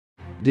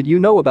Did you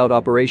know about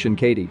Operation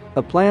Katy,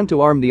 a plan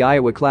to arm the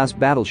Iowa-class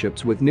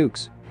battleships with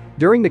nukes?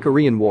 During the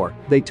Korean War,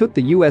 they took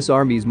the U.S.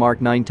 Army's Mark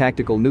 9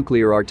 tactical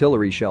nuclear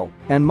artillery shell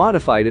and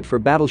modified it for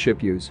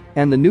battleship use,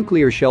 and the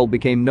nuclear shell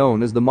became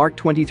known as the Mark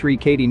 23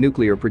 Katy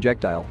nuclear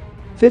projectile.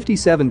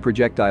 57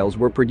 projectiles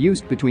were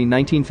produced between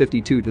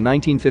 1952 to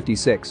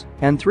 1956,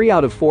 and 3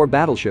 out of 4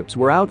 battleships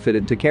were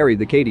outfitted to carry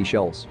the Katy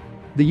shells.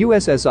 The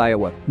USS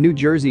Iowa, New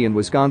Jersey and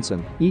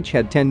Wisconsin each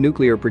had 10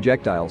 nuclear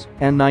projectiles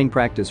and 9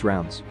 practice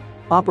rounds.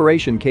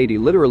 Operation Katy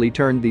literally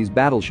turned these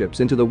battleships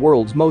into the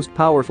world's most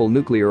powerful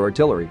nuclear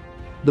artillery.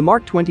 The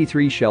Mark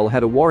 23 shell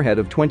had a warhead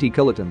of 20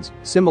 kilotons,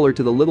 similar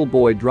to the little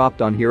boy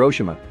dropped on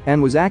Hiroshima,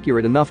 and was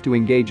accurate enough to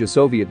engage a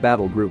Soviet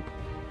battle group.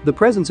 The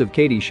presence of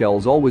Katy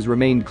shells always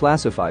remained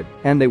classified,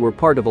 and they were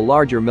part of a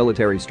larger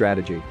military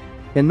strategy.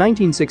 In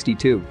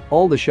 1962,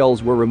 all the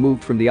shells were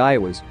removed from the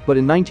Iowas, but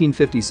in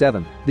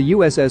 1957, the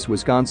USS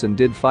Wisconsin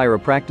did fire a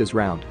practice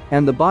round,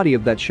 and the body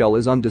of that shell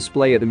is on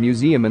display at a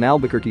museum in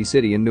Albuquerque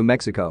City in New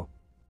Mexico.